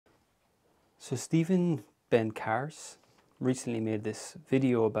So Stephen Bencarz recently made this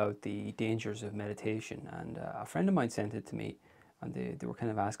video about the dangers of meditation, and a friend of mine sent it to me, and they were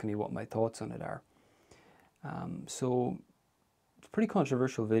kind of asking me what my thoughts on it are. So it's a pretty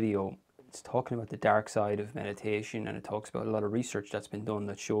controversial video. It's talking about the dark side of meditation, and it talks about a lot of research that's been done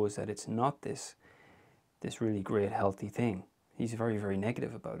that shows that it's not this really great healthy thing. He's very, very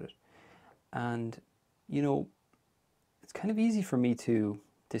negative about it. And you know, it's kind of easy for me to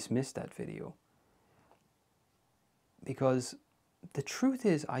dismiss that video, because the truth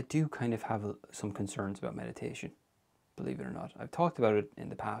is I do kind of have some concerns about meditation, believe it or not. I've talked about it in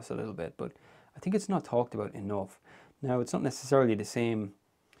the past a little bit, but I think it's not talked about enough. Now, it's not necessarily the same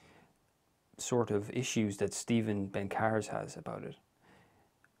sort of issues that Stephen Bencarz has about it.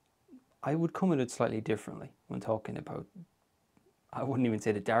 I would come at it slightly differently when talking about, I wouldn't even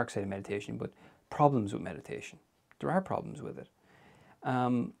say the dark side of meditation, but problems with meditation. There are problems with it.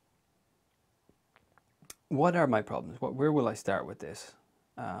 What are my problems? Where will I start with this?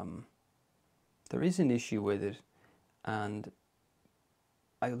 There is an issue with it, and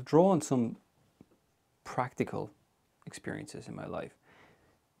I'll draw on some practical experiences in my life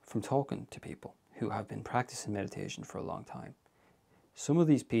from talking to people who have been practicing meditation for a long time. Some of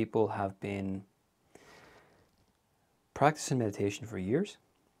these people have been practicing meditation for years.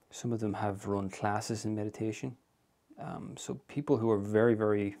 Some of them have run classes in meditation. So people who are very,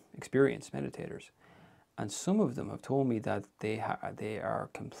 very experienced meditators. And some of them have told me that they are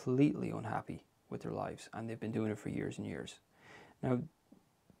completely unhappy with their lives, and they've been doing it for years and years. Now,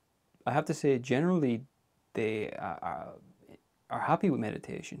 I have to say, generally, they are happy with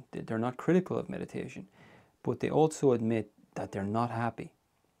meditation. They're not critical of meditation, but they also admit that they're not happy.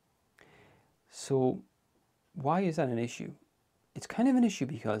 So why is that an issue? It's kind of an issue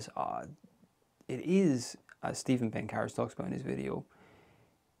because it is, as Stephen Bencarz talks about in his video,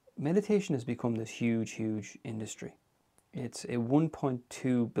 meditation has become this huge, huge industry. It's a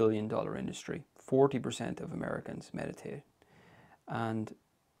 $1.2 billion industry. 40% of Americans meditate. And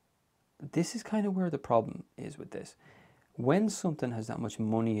this is kind of where the problem is with this. When something has that much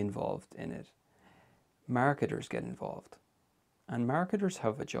money involved in it, marketers get involved. And marketers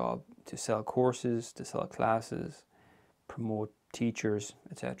have a job to sell courses, to sell classes, promote teachers,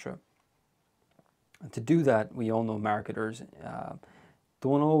 etc. And to do that, we all know marketers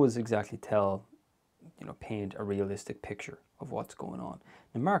don't always exactly paint a realistic picture of what's going on.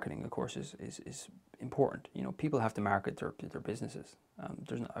 And marketing, of course, is important. People have to market their businesses. I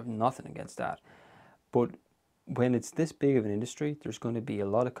have nothing against that. But when it's this big of an industry, there's going to be a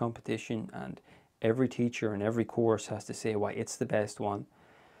lot of competition, and every teacher and every course has to say why it's the best one.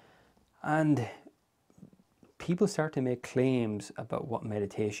 And people start to make claims about what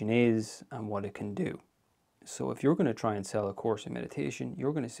meditation is and what it can do. So if you're going to try and sell a course in meditation,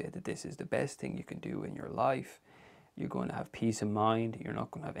 you're going to say that this is the best thing you can do in your life. You're going to have peace of mind. You're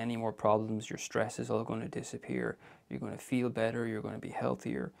not going to have any more problems. Your stress is all going to disappear. You're going to feel better. You're going to be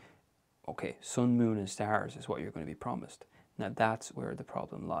healthier. Okay, sun, moon, and stars is what you're going to be promised. Now that's where the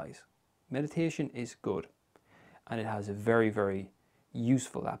problem lies. Meditation is good, and it has a very, very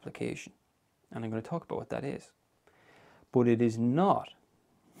useful application. And I'm going to talk about what that is. But it is not,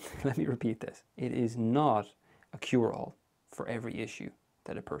 let me repeat this, it is not a cure-all for every issue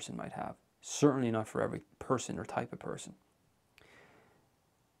that a person might have. Certainly not for every person or type of person.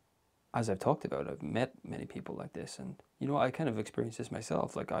 As I've talked about, I've met many people like this, and I kind of experienced this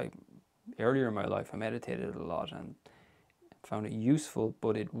myself. Earlier in my life, I meditated a lot and found it useful,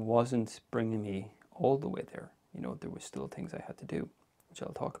 but it wasn't bringing me all the way there. There was still things I had to do, which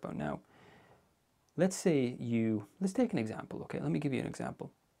I'll talk about now. Let's take an example, okay? Let me give you an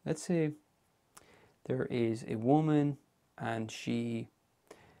example. Let's say there is a woman and she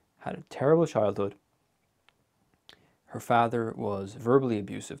had a terrible childhood. Her father was verbally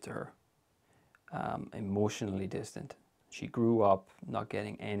abusive to her, emotionally distant. She grew up not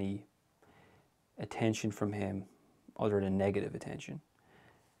getting any attention from him other than negative attention.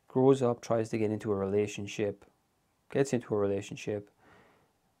 Grows up, tries to get into a relationship, gets into a relationship,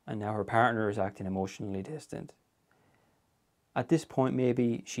 and now her partner is acting emotionally distant. At this point,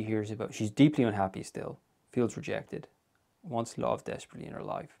 maybe she hears she's deeply unhappy still, feels rejected, wants love desperately in her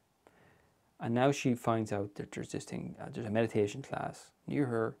life. And now she finds out that there's this thing, there's a meditation class near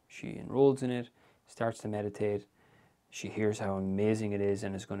her. She enrolls in it, starts to meditate. She hears how amazing it is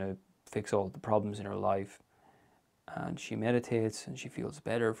and is going to fix all the problems in her life. And she meditates and she feels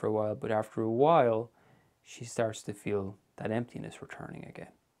better for a while, but after a while, she starts to feel that emptiness returning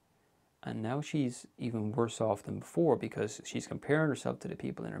again. And now she's even worse off than before, because she's comparing herself to the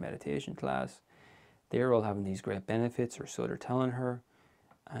people in her meditation class. They're all having these great benefits, or so they're telling her.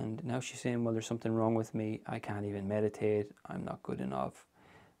 And now she's saying, well, there's something wrong with me. I can't even meditate. I'm not good enough.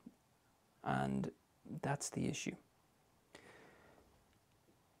 And that's the issue.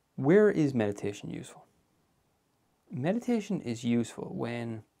 Where is meditation useful? Meditation is useful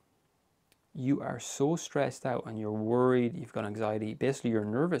when you are so stressed out and you're worried, you've got anxiety. Basically, your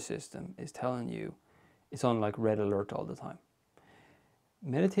nervous system is telling you it's on like red alert all the time.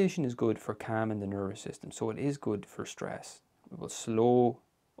 Meditation is good for calming the nervous system, so it is good for stress. It will slow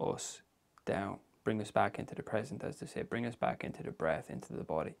us down, bring us back into the present, as they say, bring us back into the breath, into the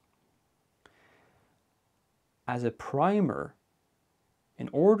body. As a primer, in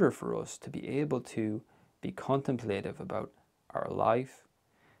order for us to be able to be contemplative about our life,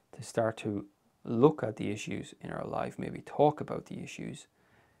 to start to look at the issues in our life, maybe talk about the issues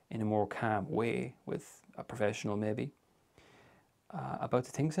in a more calm way with a professional maybe, about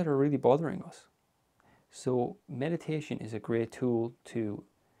the things that are really bothering us. So meditation is a great tool to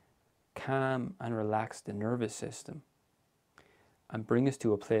calm and relax the nervous system and bring us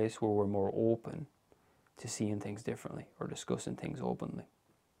to a place where we're more open to seeing things differently or discussing things openly.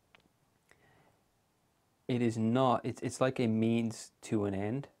 It is not, it's like a means to an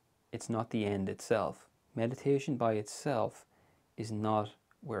end. It's not the end itself. Meditation by itself is not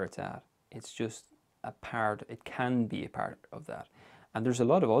where it's at. It's just a part, it can be a part of that. And there's a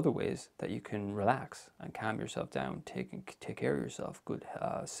lot of other ways that you can relax and calm yourself down, take care of yourself, good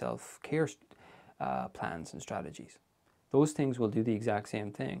self-care plans and strategies. Those things will do the exact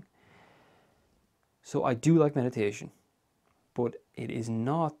same thing. So I do like meditation, but it is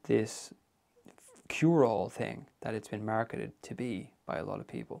not this cure-all thing that it's been marketed to be by a lot of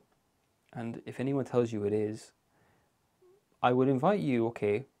people. And if anyone tells you it is, I would invite you,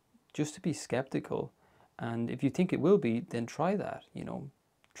 okay, just to be skeptical. And if you think it will be, then try that,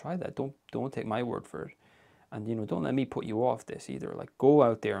 try that. Don't take my word for it. And, don't let me put you off this either. Like, go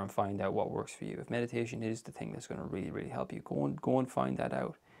out there and find out what works for you. If meditation is the thing that's going to really, really help you, go and find that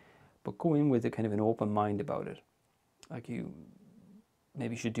out. But go in with a kind of an open mind about it. Like you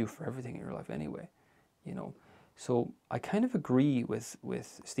maybe should do for everything in your life anyway, So I kind of agree with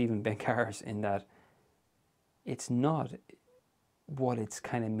Stephen Bencarz in that it's not what it's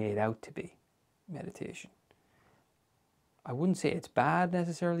kind of made out to be, meditation. I wouldn't say it's bad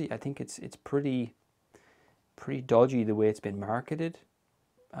necessarily. I think it's pretty dodgy the way it's been marketed.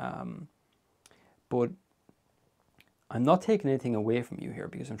 But I'm not taking anything away from you here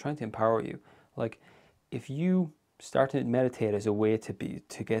because I'm trying to empower you. Like, if you start to meditate as a way to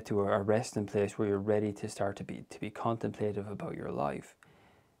get to a resting place where you're ready to start to be contemplative about your life,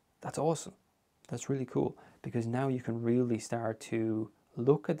 that's awesome. That's really cool, because now you can really start to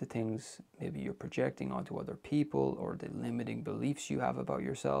look at the things maybe you're projecting onto other people or the limiting beliefs you have about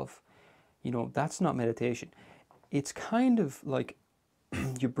yourself. That's not meditation. It's kind of like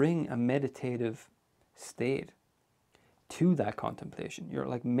you bring a meditative state to that contemplation. You're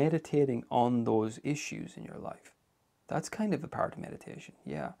like meditating on those issues in your life. That's kind of a part of meditation,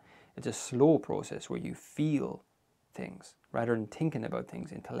 yeah. It's a slow process where you feel things rather than thinking about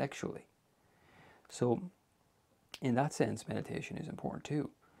things intellectually. So in that sense, meditation is important too.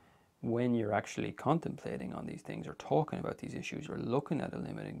 When you're actually contemplating on these things or talking about these issues or looking at a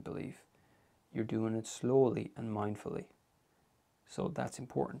limiting belief, you're doing it slowly and mindfully. So that's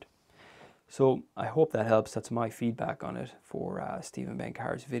important. So I hope that helps. That's my feedback on it for Stephen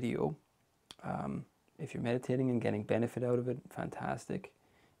Bencarz's video. If you're meditating and getting benefit out of it, fantastic.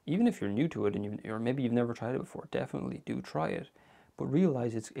 Even if you're new to it and or maybe you've never tried it before, definitely do try it. But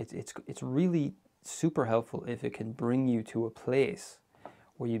realize it's really super helpful if it can bring you to a place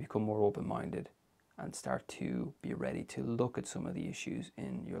where you become more open-minded and start to be ready to look at some of the issues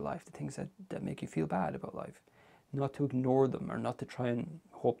in your life, the things that make you feel bad about life. Not to ignore them or not to try and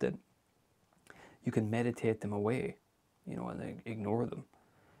hope that you can meditate them away, and ignore them.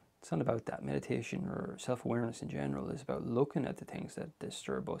 It's not about that. Meditation or self-awareness in general is about looking at the things that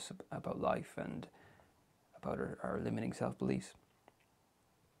disturb us about life and about our limiting self-beliefs.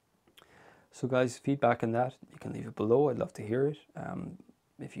 So guys, feedback on that, you can leave it below. I'd love to hear it.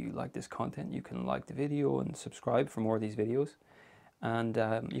 If you like this content, you can like the video and subscribe for more of these videos. And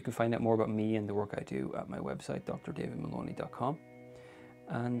you can find out more about me and the work I do at my website, drdavidmaloney.com.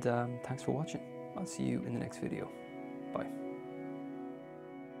 And thanks for watching. I'll see you in the next video. Bye.